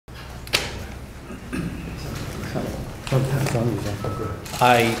I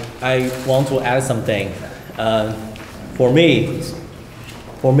want to add something.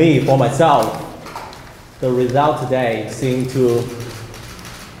 For myself, the result today seemed to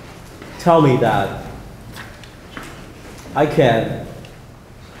tell me that I can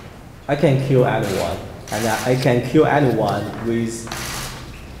kill anyone, and that I can kill anyone with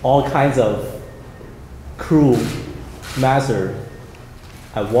all kinds of cruel measures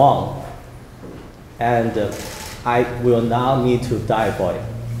I want, and I will not need to die for it.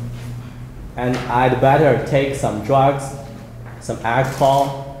 And I'd better take some drugs, some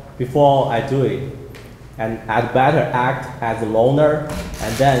alcohol before I do it. And I'd better act as a loner,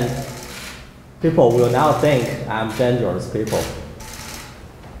 and then people will not think I'm dangerous people.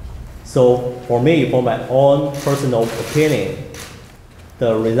 So for me, for my own personal opinion,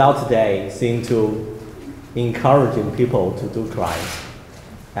 the result today seemed to encouraging people to do crimes.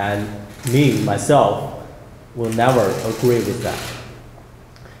 And me, myself, will never agree with that.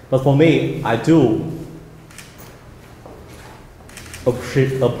 But for me, I do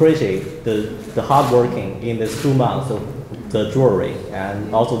appreciate the hard working in these 2 months of the jury,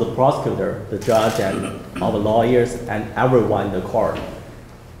 and also the prosecutor, the judge, and all the lawyers, and everyone in the court.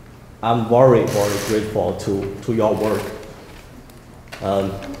 I'm very, very grateful to your work.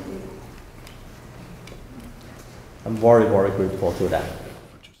 I'm very, very grateful to that.